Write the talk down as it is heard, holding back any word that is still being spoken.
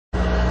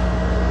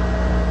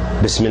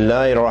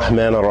Bismillahir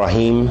Rahmanir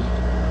Rahim.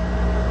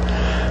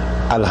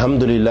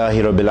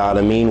 Alhamdulillahi Rabbil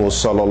Alameen. Wa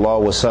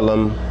sallallahu wa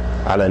sallam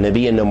ala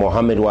nabiyyina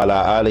Muhammad wa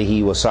ala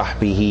alihi wa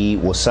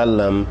sahbihi wa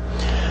sallam.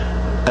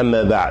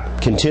 Amma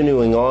ba'd.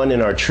 Continuing on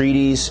in our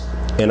treatise,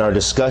 in our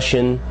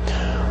discussion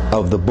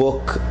of the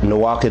book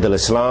Nawaaqid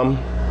al-Islam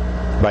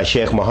by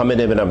Shaykh Muhammad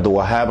ibn Abdul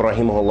Wahhab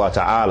rahimahullah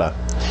ta'ala.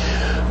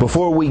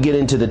 Before we get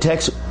into the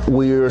text,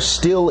 we're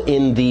still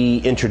in the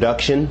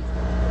introduction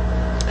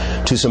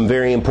to some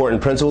very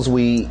important principles.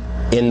 We,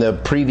 in the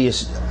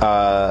previous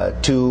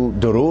two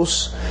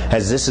durus,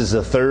 as this is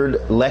the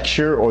third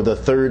lecture or the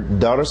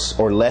third dars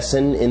or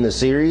lesson in the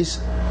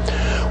series,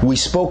 we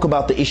spoke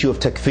about the issue of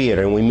takfir,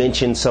 and we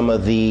mentioned some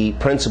of the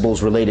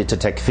principles related to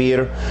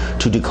takfir,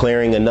 to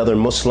declaring another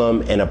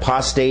Muslim an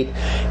apostate,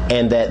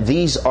 and that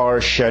these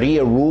are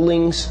Sharia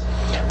rulings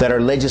that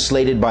are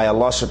legislated by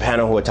Allah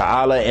subhanahu wa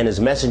ta'ala and His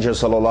Messenger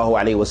sallallahu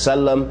alayhi wa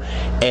sallam,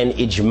 and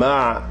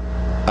ijma'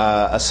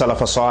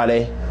 as-Salaf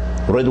as-Salih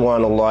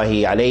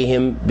ridwanullahi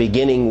alayhim,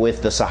 beginning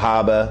with the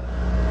Sahaba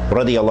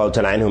radiyallahu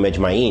ta'ala anhum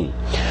ajma'in.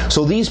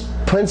 So these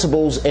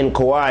principles and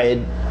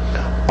Khawaarij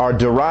are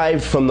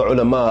derived from the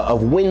ulama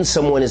of when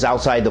someone is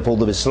outside the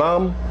fold of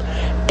Islam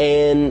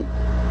and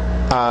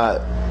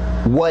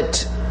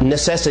what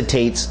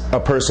necessitates a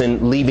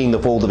person leaving the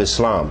fold of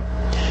Islam.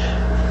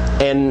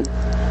 And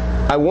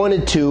I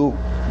wanted to,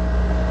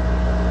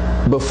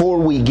 before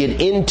we get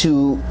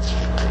into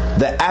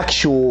the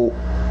actual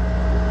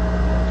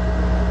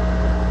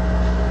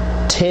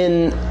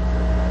 10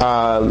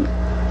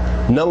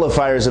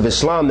 nullifiers of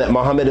Islam that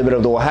Muhammad ibn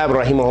Abdul Wahhab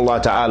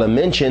rahimahullah ta'ala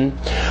mentioned,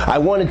 I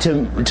wanted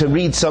to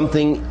read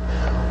something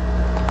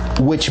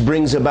which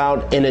brings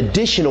about an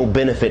additional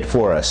benefit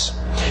for us.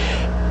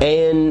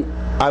 And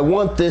I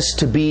want this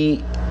to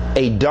be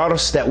a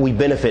darse that we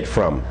benefit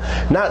from,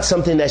 not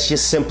something that's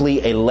just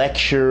simply a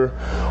lecture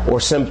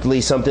or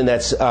simply something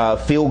that's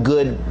feel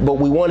good, but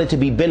we want it to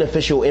be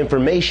beneficial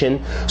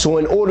information. So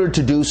in order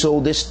to do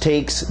so, this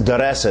takes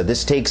darasa,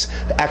 this takes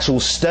actual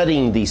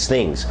studying these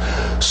things.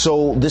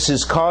 So this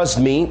has caused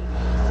me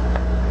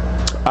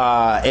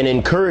and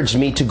encouraged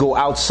me to go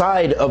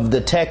outside of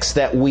the text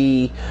that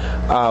we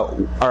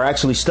are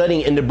actually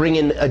studying, and to bring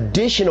in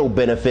additional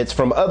benefits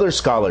from other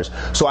scholars.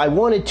 So I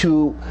wanted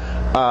to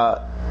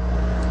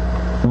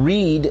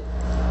read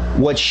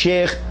what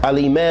Shaykh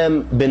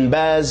Al-Imam bin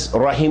Baz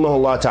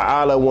rahimahullah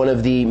ta'ala, one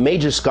of the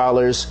major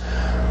scholars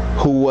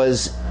who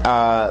was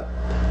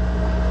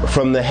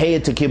from the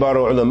Hayat Kibar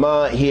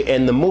Ulama,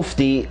 and the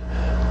Mufti,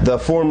 the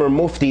former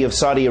Mufti of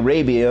Saudi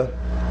Arabia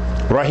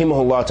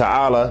rahimahullah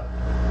ta'ala,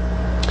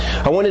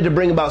 I wanted to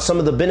bring about some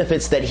of the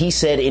benefits that he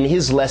said in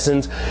his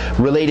lessons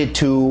related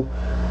to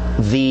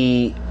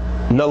the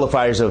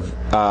nullifiers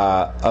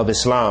of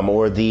Islam,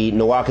 or the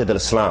Nawaaqid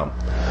al-Islam.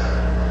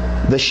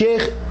 The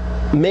Shaykh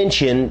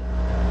mentioned,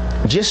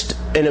 just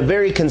in a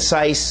very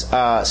concise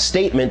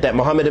statement, that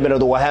Muhammad ibn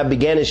Abdul Wahhab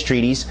began his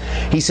treatise.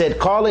 He said,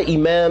 Qala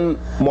Imam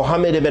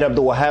Muhammad ibn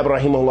Abdul Wahhab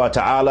rahimahullah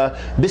ta'ala,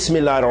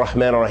 Bismillahir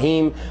Rahmanir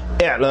Rahim,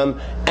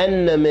 I'lam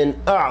anna min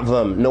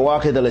a'zam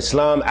Nawaaqid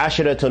al-Islam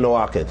asharatu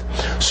Nawaaqid.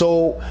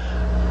 So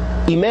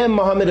Imam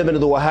Muhammad ibn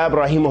Abdul Wahhab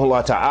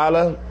rahimahullah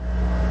ta'ala,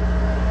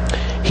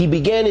 he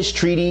began his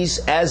treatise,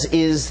 as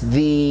is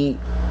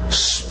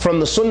from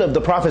the Sunnah of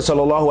the Prophet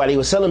sallallahu alaihi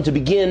wasallam, to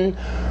begin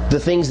the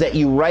things that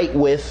you write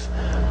with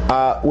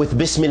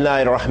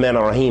Bismillahir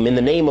Rahmanir Rahim, in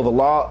the name of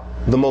Allah,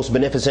 the most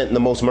beneficent and the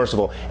most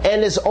merciful.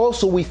 And as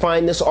also we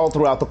find this all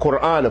throughout the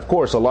Quran, of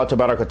course. Allah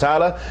Tabaraka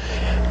Ta'ala,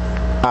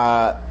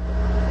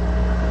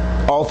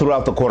 all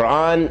throughout the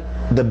Quran,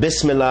 the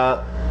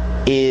Bismillah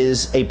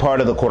is a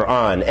part of the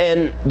Quran.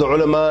 And the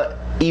ulama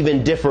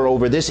even differ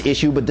over this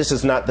issue, but this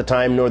is not the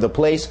time nor the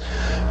place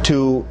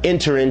to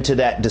enter into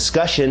that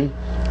discussion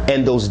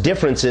and those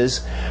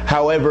differences.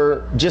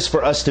 However, just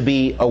for us to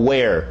be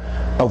aware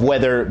of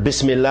whether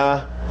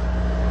Bismillah,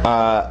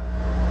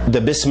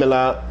 the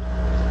Bismillah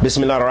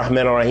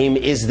ar-Rahman ar-Rahim,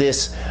 is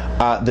this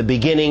the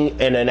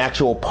beginning and an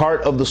actual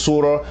part of the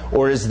surah,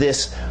 or is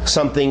this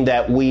something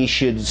that we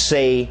should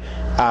say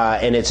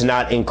and it's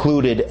not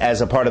included as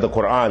a part of the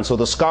Quran? So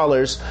the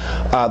scholars,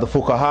 the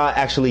fuqaha,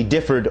 actually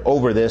differed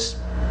over this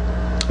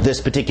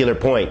particular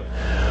point.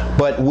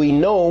 But we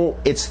know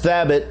it's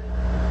thabit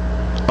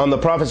on the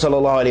Prophet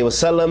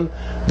ﷺ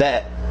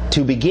that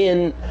to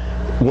begin,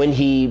 when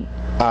he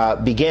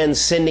began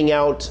sending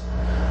out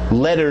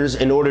letters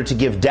in order to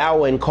give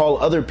da'wah and call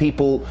other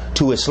people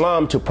to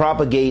Islam, to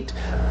propagate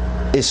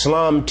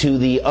Islam to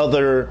the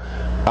other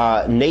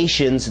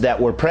nations that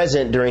were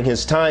present during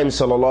his time,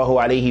 sallallahu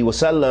alaihi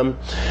wasallam,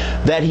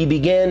 that he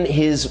began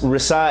his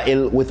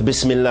Risa'il with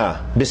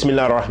Bismillah,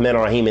 Bismillah ar-Rahman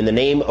ar-Rahim, in the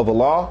name of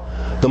Allah,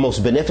 the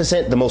most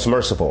beneficent, the most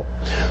merciful.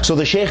 So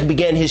the Shaykh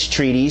began his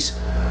treatise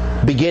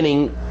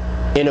beginning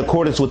in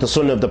accordance with the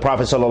Sunnah of the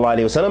Prophet sallallahu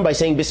alaihi wasallam by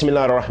saying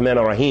Bismillah ar-Rahman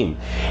ar-Rahim.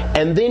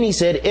 And then he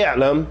said,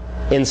 I'lam,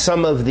 in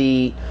some of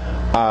the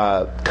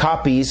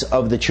copies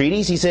of the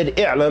treatise, he said,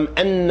 I'lam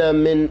anna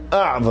min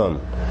a'zam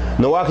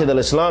Nawaaqid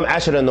al-Islam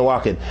ashara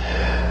Nawaaqid.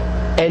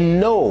 And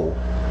know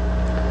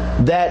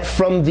that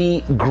from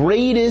the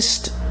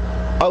greatest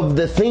of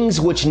the things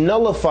which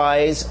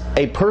nullifies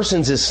a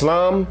person's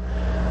Islam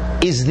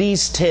is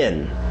these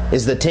 10,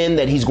 is the 10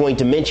 that he's going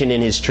to mention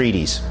in his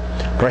treatise,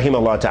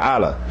 rahimahullah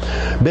ta'ala.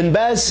 Bin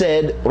Baz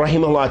said,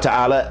 rahimahullah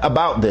ta'ala,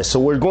 about this. So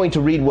we're going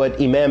to read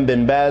what Imam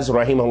Bin Baz,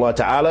 rahimahullah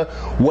ta'ala,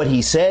 what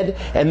he said,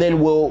 and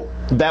then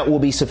that will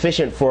be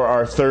sufficient for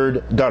our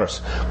third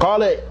dars.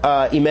 قال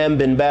إمام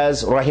بن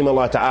باز رحمه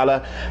الله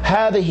تعالى: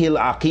 هذه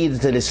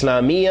العقيدة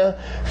الإسلامية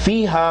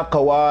فيها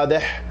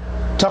قوادح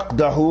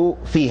تقدح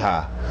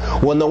فيها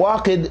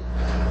والنواقد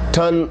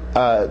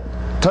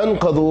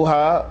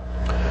تنقضها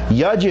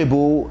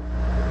يجب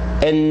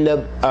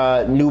أن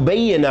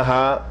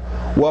نبينها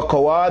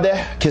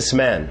وقوادح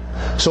كسمان.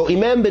 So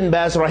Imam bin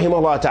Baz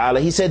rahimahullah ta'ala,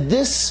 he said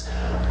this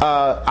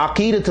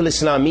Aqidat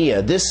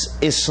al-Islamiyya, this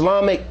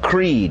Islamic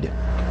creed,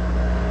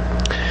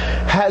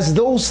 has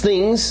those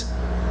things,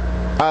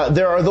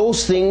 there are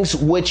those things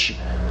which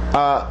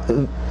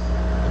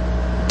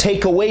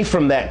take away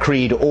from that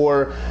creed,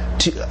 or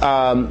to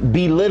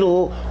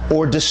belittle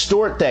or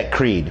distort that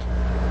creed,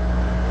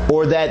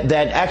 or that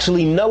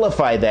actually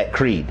nullify that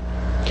creed.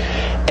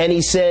 And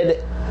he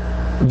said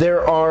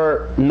there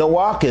are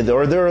Nawaaqid,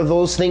 or there are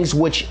those things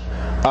which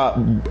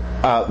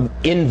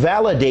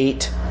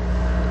invalidate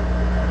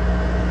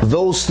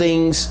those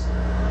things,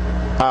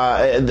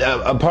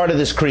 a part of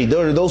this creed.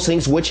 There are those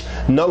things which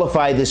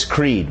nullify this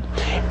creed,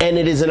 and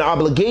it is an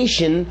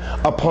obligation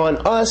upon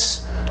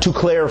us to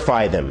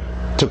clarify them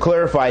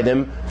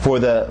for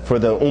the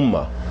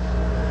ummah.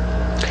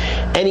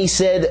 And he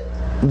said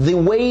the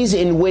ways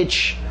in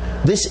which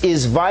this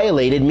is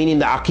violated, meaning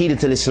the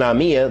Aqidat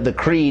al-Islamiyya, the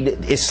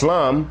creed,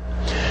 Islam,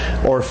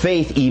 or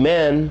faith,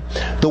 Iman,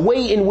 the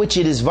way in which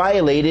it is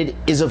violated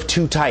is of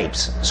two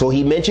types. So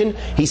he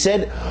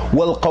said,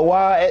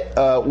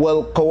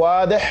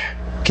 وَالْقَوَادِحْ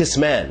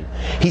kisman.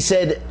 He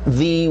said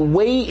the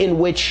way in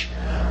which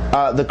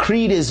the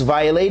creed is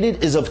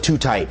violated is of two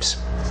types.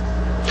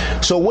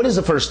 So what is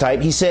the first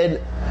type? He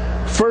said,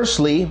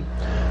 firstly,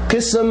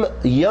 قسم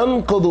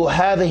ينقض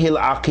هذه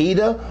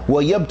العقيدة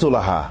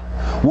ويبطلها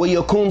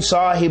ويكون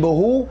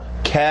صاحبه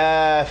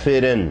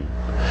كافرا.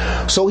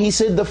 So he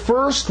said the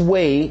first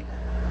way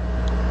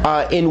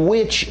in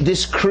which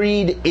this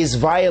creed is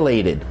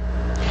violated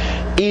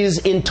is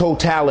in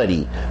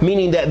totality,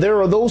 meaning that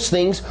there are those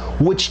things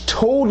which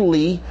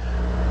totally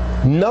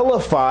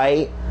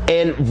nullify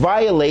and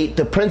violate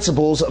the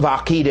principles of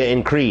Aqidah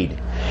and creed,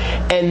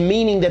 and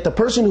meaning that the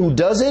person who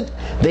does it,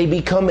 they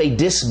become a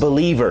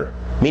disbeliever,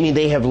 meaning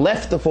they have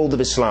left the fold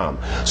of Islam.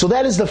 So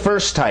that is the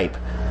first type.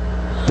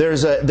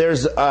 There's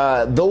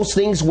those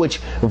things which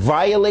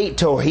violate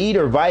tawheed,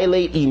 or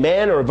violate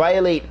Iman, or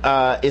violate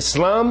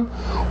Islam,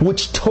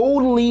 which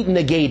totally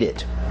negate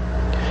it,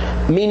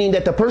 meaning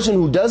that the person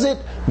who does it,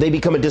 they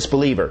become a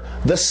disbeliever.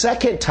 The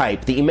second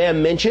type the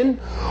Imam mentioned,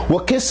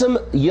 وَقِسْمْ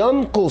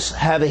يَنْقُصْ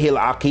هَذِهِ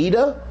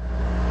الْعَقِيدَةِ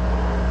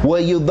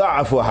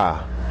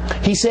وَيُضَعَفُهَا.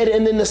 He said,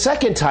 and then the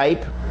second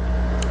type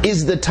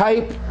is the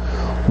type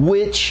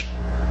which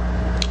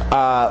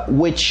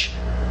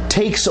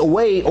takes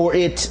away, or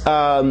it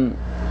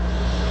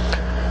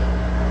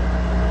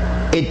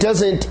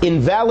doesn't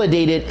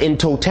invalidate it in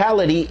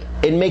totality,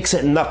 it makes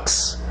it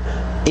naqs.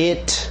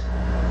 It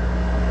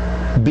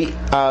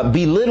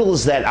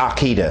belittles that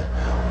Aqidah,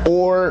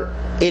 or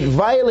it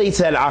violates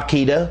that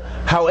Aqidah,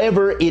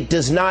 however it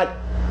does not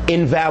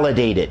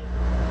invalidate it,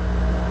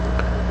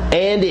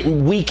 and it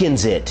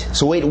weakens it.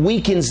 So it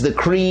weakens the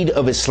creed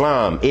of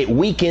Islam, it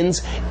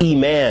weakens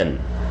Iman.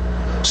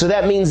 So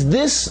that means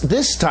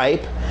this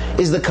type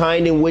is the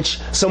kind in which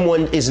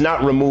someone is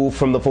not removed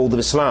from the fold of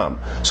Islam.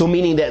 So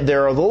meaning that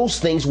there are those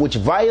things which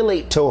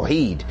violate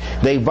tawheed,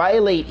 they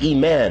violate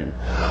Iman,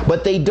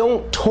 but they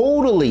don't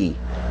totally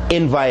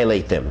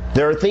inviolate them.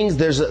 There are things,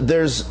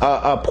 there's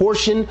a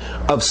portion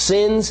of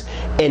sins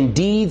and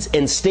deeds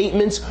and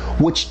statements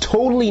which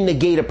totally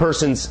negate a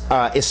person's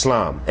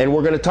Islam, and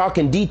we're going to talk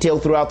in detail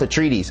throughout the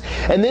treatise.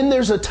 And then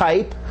there's a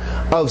type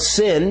of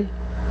sin,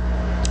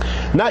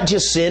 not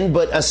just sin,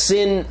 but a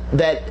sin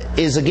that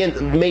is,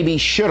 again, maybe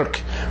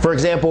shirk. For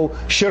example,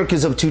 shirk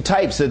is of two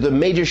types. There's the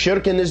major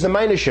shirk and there's the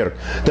minor shirk.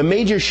 The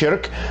major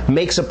shirk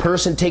takes a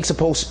person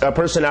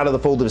out of the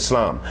fold of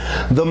Islam.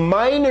 The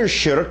minor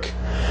shirk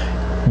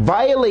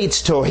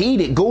violates tawheed,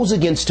 it goes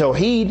against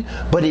tawheed,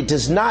 but it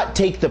does not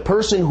take the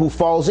person who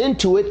falls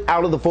into it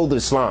out of the fold of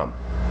Islam.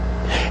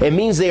 It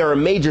means they are a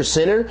major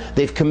sinner,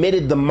 they've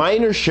committed the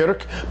minor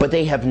shirk, but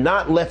they have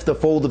not left the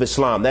fold of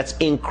Islam. That's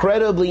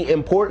incredibly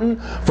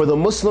important for the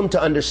Muslim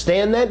to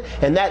understand that,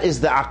 and that is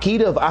the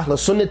Aqidah of Ahl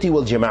Sunnah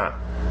wal Jama'ah.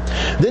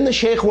 Then the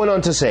Shaykh went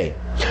on to say,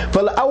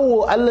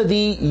 فَالْأَوْلُ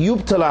الَّذِي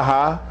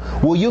يُبْتَلَهَا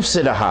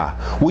وَيُفْسِدَهَا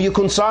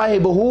وَيُكُنْ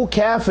صَاحِبُهُ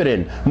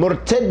كَافِرٍ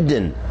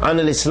مُرْتَدٍ عَنَ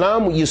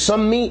الْإِسْلَامِ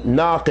يُسَمِّي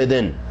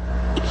نَاقِدٍ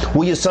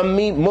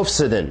وَيُسَمِّي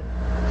مُفْسِدٍ.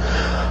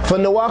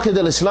 فالنواقض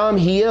الإسلام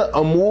هي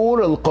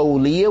أمور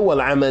القولية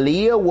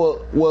والعملية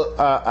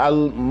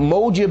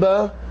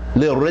والموجبة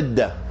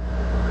للردة.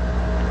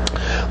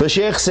 the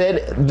Shaykh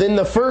said, then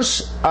the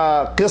first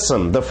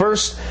qism, the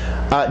first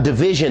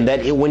division,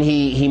 that when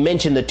he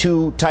mentioned the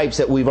two types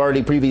that we've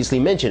already previously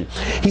mentioned,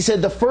 he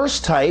said the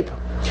first type,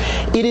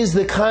 it is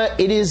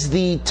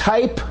the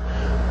type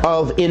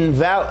of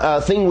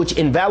thing which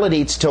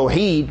invalidates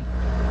tawheed,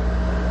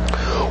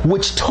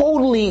 which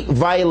totally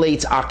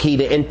violates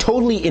aqidah and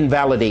totally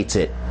invalidates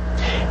it.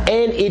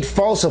 And it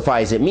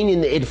falsifies it,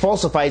 meaning it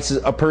falsifies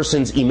a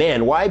person's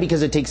Iman. Why?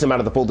 Because it takes him out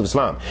of the fold of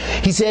Islam.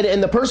 He said,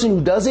 and the person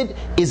who does it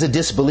is a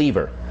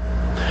disbeliever.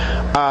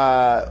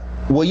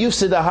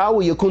 وَيُفْسِدَهَا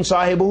وَيَكُنْ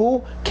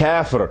صَاحِبُهُ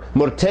كَافِرٌ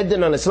مُرْتَدًّا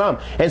عَنْ Islam.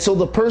 And so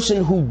the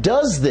person who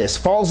does this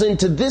falls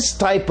into this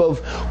type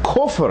of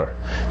kufr,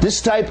 this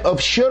type of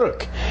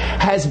shirk,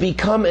 has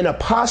become an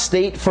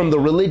apostate from the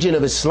religion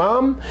of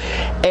Islam,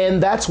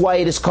 and that's why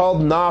it is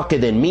called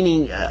naqidan,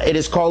 meaning it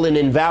is called an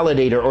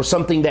invalidator, or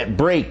something that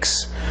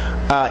breaks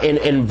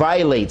and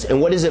violates.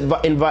 And what does it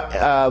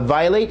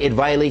violate? It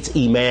violates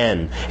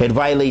Iman. It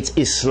violates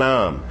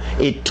Islam.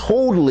 It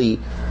totally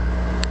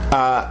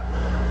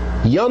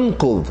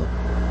yanqud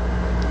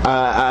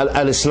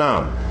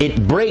al-Islam.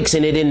 It breaks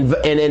and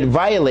it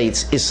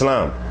violates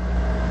Islam.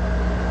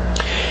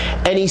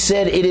 And he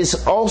said it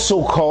is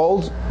also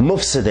called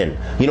mufsidin,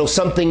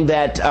 something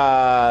that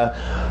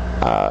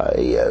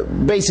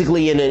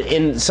basically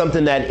in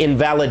something that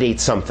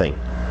invalidates something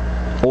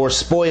or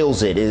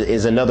spoils it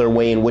is another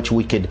way in which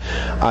we could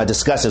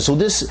discuss it. So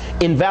this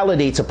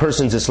invalidates a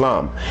person's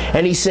Islam.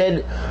 And he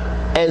said,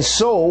 and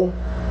so,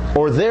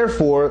 or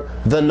therefore,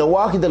 the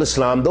Nawaaqid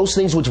al-Islam, those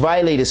things which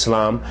violate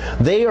Islam,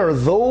 they are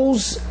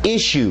those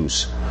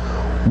issues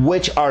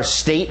which are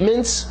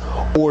statements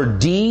or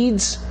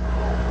deeds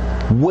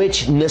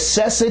which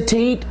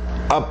necessitate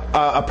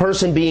a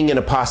person being an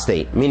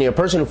apostate, meaning a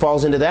person who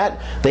falls into that,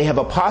 they have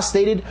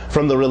apostated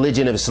from the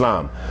religion of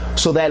Islam.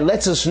 So that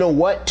lets us know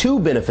what? Two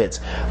benefits.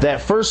 That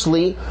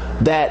firstly,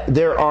 that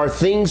there are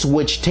things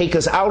which take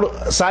us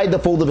outside the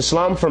fold of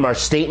Islam from our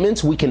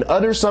statements. We can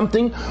utter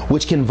something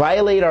which can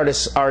violate our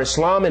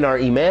Islam and our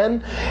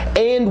Iman,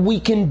 and we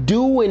can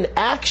do an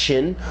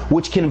action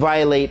which can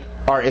violate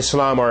our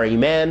Islam, our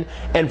Iman.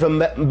 And from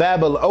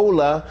Bab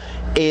al-Awla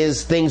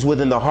is things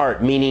within the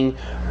heart, meaning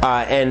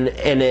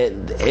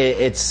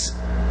it's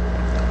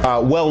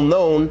well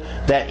known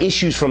that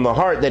issues from the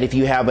heart, that if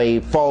you have a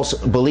false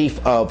belief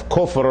of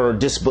kufr or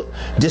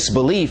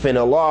disbelief in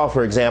Allah,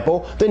 for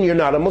example, then you're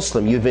not a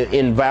Muslim. You've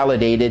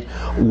invalidated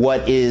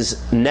what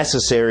is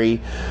necessary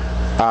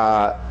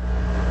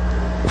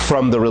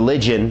from the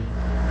religion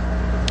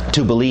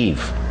to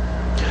believe,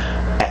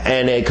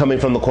 and coming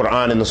from the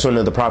Quran and the Sunnah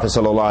of the Prophet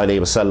sallallahu alaihi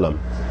wasallam.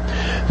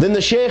 Then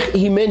the Shaykh,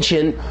 he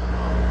mentioned,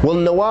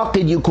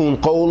 وَالنَّوَاقِدْ يُكُونْ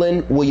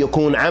قَوْلًا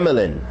وَيُكُونْ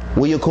عَمَلًا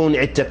وَيُكُونْ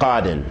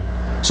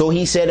اعْتِقَادًا. So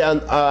he said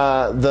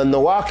the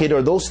Nawaaqid,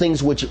 or those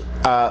things which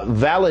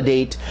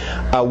validate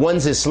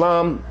one's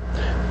Islam,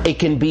 it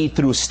can be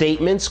through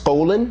statements,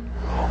 qawlan,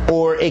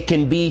 or it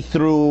can be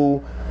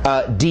through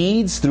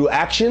deeds, through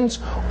actions,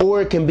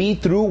 or it can be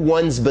through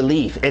one's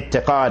belief,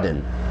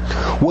 i'tiqadan.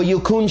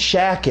 وَيُكُونْ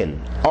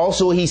شَاكٍ.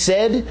 Also he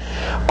said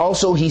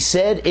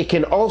it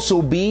can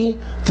also be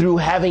through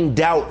having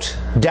doubt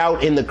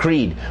in the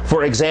creed.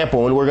 For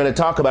example, and we're going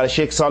to talk about it,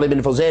 Sheikh Salih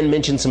bin Fawzan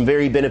mentioned some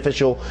very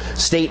beneficial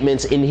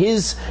statements in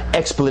his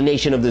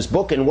explanation of this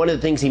book. And one of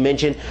the things he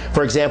mentioned,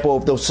 for example,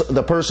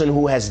 the person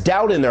who has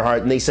doubt in their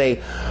heart, and they say,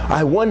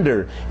 I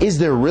wonder, is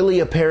there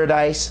really a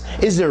paradise?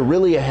 Is there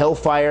really a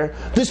hellfire?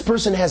 This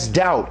person has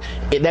doubt.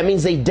 That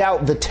means they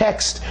doubt the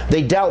text.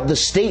 They doubt the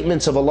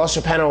statements of Allah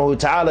subhanahu wa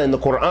ta'ala in the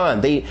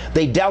Quran.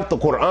 They doubt the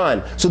Quran.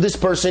 So this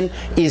person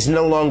is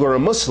no longer a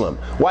Muslim.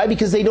 Why?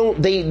 Because they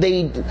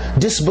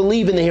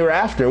disbelieve in the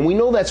hereafter. And we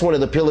know that's one of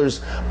the pillars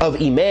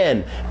of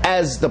Iman.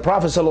 As the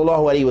Prophet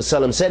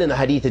ﷺ said in the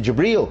Hadeeth of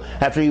Jibreel,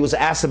 after he was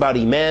asked about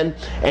Iman,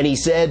 and he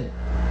said,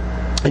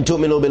 أن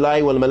تؤمنوا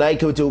بالله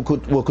والملائكة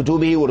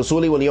وكتبه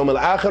ورسوله واليوم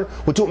الآخر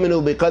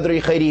وتؤمنوا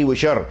بقدر خيره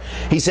وشر.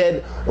 He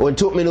said, وأن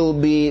تؤمنوا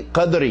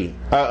بقدر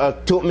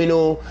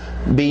تؤمنوا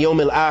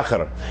بيوم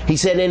الآخر. He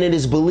said, and it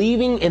is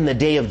believing in the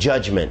Day of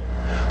Judgment.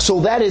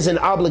 So that is an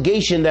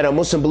obligation, that a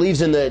Muslim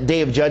believes in the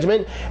Day of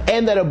Judgment,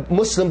 and that a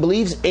Muslim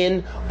believes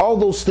in all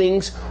those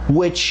things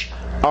which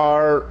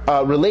are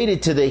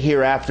related to the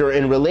hereafter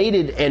and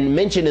related and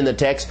mentioned in the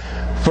text.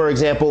 For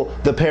example,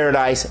 the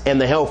paradise and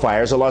the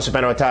hellfires. Allah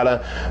subhanahu wa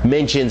ta'ala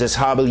mentions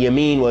Ashab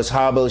al-Yamin wa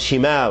Ashab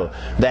al-Shimal,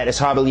 that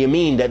Ashab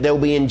al-Yamin, that they'll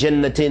be in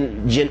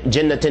Jannatin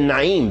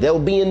Na'im, they'll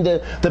be in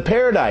the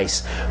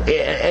paradise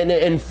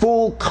in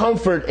full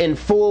comfort and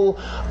full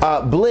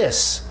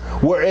bliss.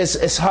 Whereas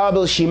Ashab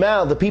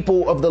al-Shimal, the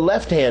people of the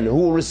left hand, who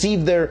will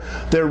receive their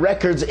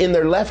records in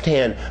their left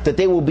hand, that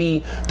they will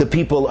be the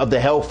people of the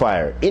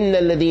hellfire. إِنَّ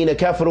الَّذِينَ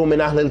كَفَرُوا مِنْ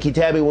أَهْلِ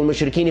الْكِتَابِ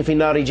وَالْمُشْرِكِينَ فِي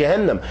نَارِ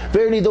جَهَنَّمَ.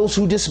 Verily those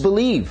who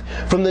disbelieve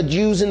from the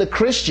Jews and the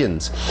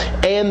Christians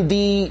and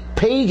the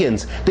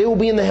pagans, they will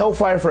be in the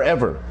hellfire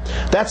forever.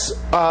 That's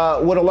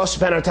what Allah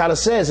subhanahu wa ta'ala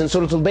says in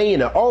Surah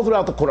Al-Bayyinah. All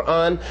throughout the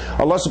Quran,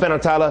 Allah subhanahu wa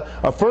ta'ala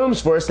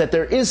affirms for us that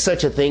there is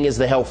such a thing as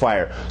the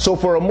hellfire. So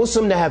for a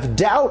Muslim to have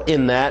doubt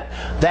in that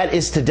that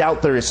is to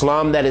doubt their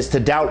Islam, that is to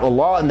doubt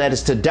Allah, and that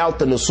is to doubt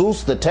the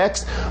nusus, the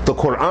text, the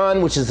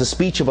Quran, which is the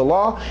speech of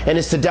Allah, and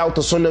is to doubt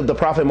the Sunnah of the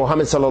Prophet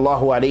Muhammad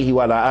sallallahu alaihi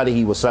wa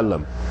alihi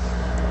wasallam.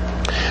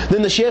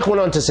 Then the Shaykh went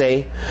on to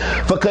say,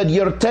 فَقَدْ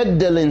يَرْتَدَّ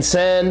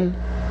الْإِنسَانِ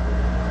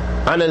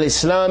عَنَ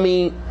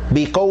الْإِسْلَامِ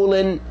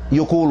بِقَوْلٍ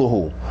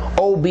يَقُولُهُ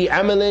أو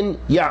بعمل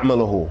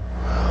يعمله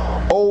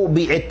أو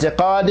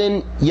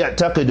باعتقاد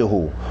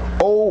يعتقده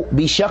أو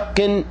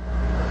بشك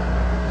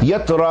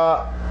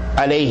يطرأ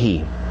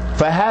عليه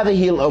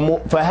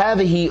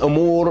فهذه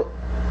أمور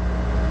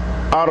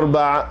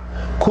أربع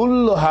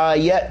كلها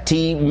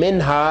يأتي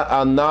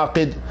منها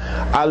الناقد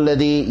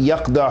الذي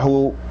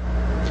يقدح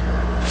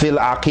في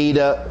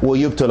العقيدة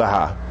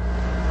ويبطلها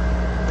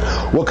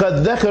وقد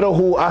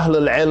ذكره أهل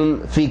العلم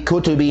في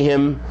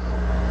كتبهم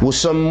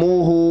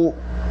وسموه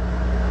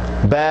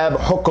باب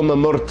حكم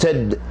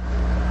مرتد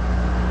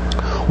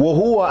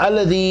وهو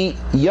الذي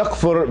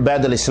يكفر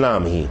بعد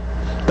الإسلام.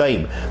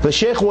 طيب, the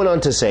Shaykh went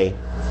on to say,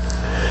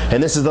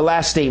 and this is the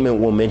last statement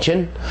we'll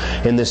mention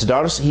in this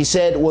Darse. He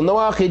said,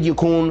 وَالنَّوَاقِدْ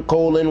يَكُونْ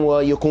قَوْلًا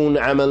وَيَكُونْ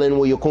عَمَلًا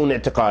وَيَكُونْ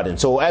اعْتِقَادًا.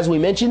 So as we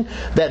mentioned,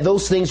 that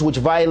those things which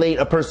violate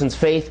a person's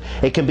faith,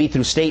 it can be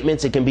through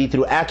statements, it can be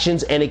through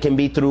actions, and it can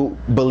be through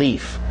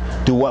belief,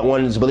 through what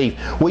one's belief.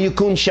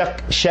 وَيَكُونْ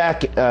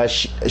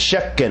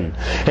شَكًّا,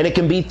 and it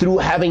can be through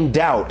having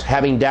doubt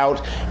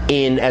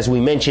in, as we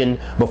mentioned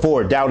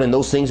before, doubt in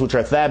those things which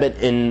are thabit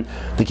in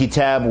the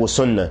Kitab wa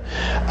Sunnah.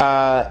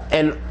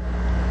 And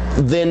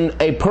then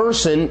a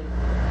person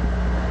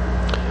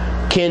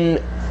can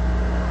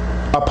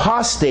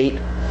apostate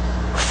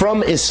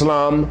from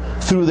Islam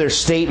through their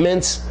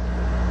statements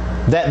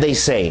that they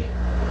say,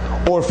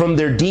 or from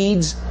their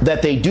deeds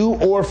that they do,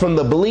 or from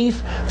the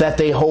belief that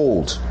they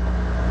hold,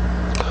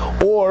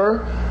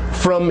 or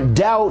from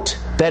doubt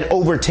that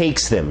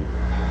overtakes them.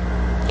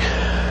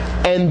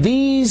 And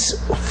these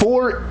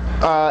four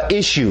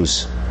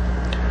issues,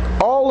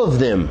 all of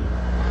them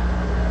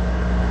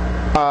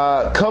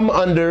come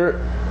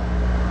under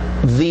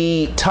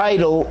the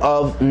title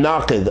of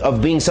naqid,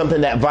 of being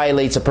something that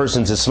violates a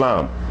person's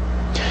Islam,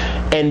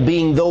 and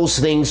being those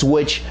things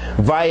which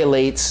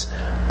violates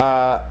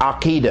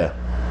aqidah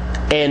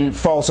and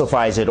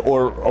falsifies it,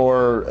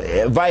 or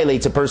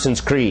violates a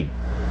person's creed.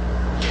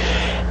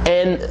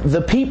 And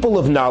the people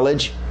of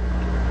knowledge,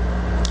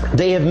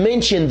 they have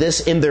mentioned this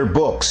in their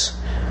books,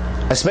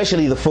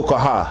 especially the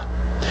fuqaha,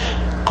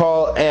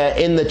 called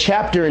in the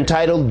chapter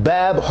entitled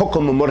Bab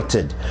Hukm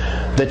Murtad,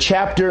 the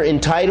chapter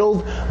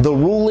entitled The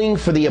Ruling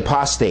for the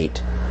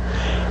Apostate.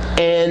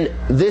 And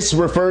this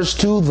refers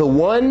to the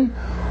one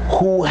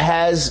who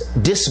has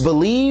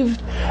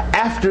disbelieved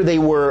after they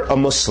were a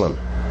Muslim.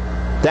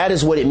 That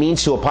is what it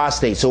means to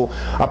apostate. So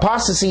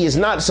apostasy is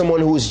not someone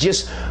who is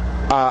just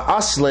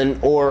aslan,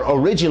 or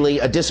originally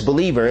a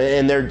disbeliever,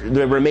 and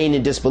they remain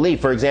in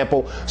disbelief. For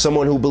example,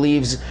 someone who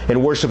believes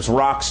and worships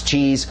rocks,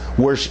 trees,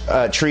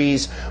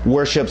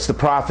 worships the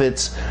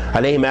prophets,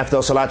 alayhim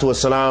afdal salatu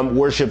wassalam,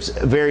 worships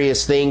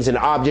various things and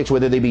objects,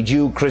 whether they be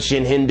Jew,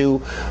 Christian,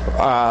 Hindu,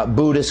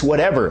 Buddhist,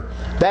 whatever.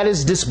 That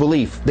is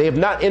disbelief. They have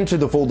not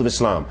entered the fold of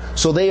Islam.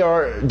 So they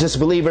are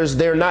disbelievers.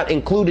 They're not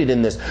included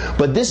in this.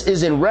 But this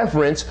is in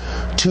reference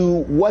to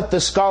what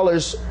the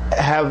scholars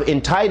have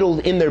entitled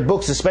in their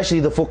books, especially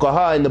the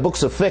fuqaha, in the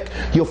books of fiqh.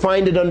 You'll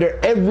find it under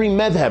every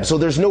madhab. So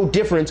there's no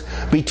difference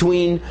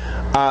between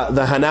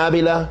the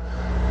Hanabila,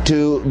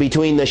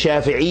 between the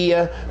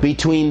Shafi'iyya,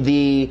 between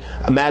the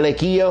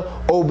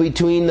Malikiyya, or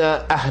between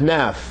the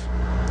Ahnaf,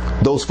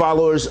 those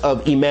followers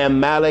of Imam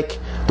Malik,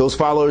 those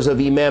followers of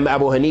Imam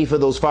Abu Hanifa,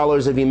 those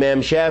followers of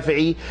Imam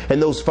Shafi'i,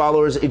 and those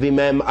followers of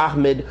Imam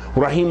Ahmed,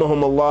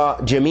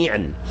 rahimahumullah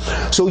jami'an.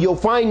 So you'll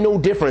find no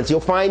difference. You'll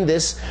find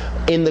this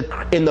in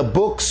the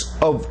books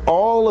of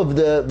all of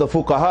the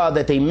fuqaha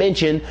that they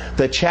mention,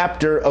 the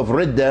chapter of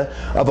ridda,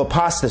 of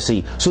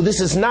apostasy. So this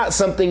is not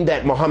something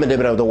that Muhammad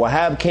ibn Abdul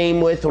Wahhab came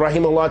with,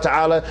 rahimahullah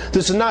ta'ala.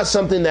 This is not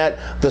something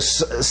that the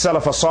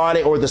Salaf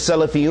as-Salih or the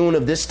Salafiyun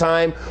of this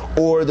time,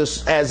 or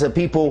as a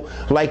people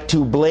like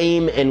to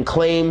blame and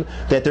claim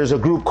that there's a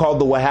group called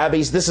the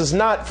Wahhabis. This is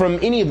not from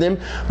any of them.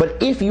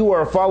 But if you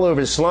are a follower of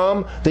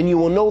Islam, then you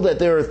will know that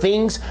there are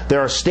things, there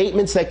are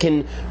statements that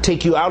can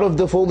take you out of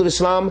the fold of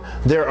Islam,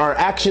 there are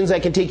actions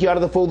that can take you out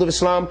of the fold of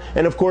Islam,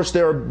 and of course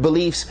there are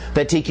beliefs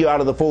that take you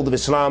out of the fold of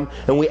Islam.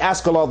 And we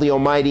ask Allah the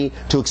Almighty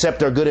to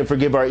accept our good and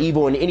forgive our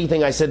evil. And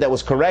anything I said that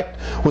was correct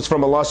was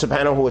from Allah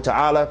subhanahu wa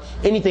ta'ala.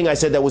 Anything I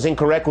said that was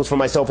incorrect was from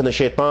myself and the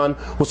shaitan.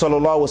 Wa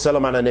sallallahu wa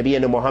sallam ala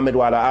nabiyyina Muhammad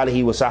wa ala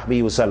alihi wa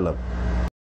sahbihi wa sallam.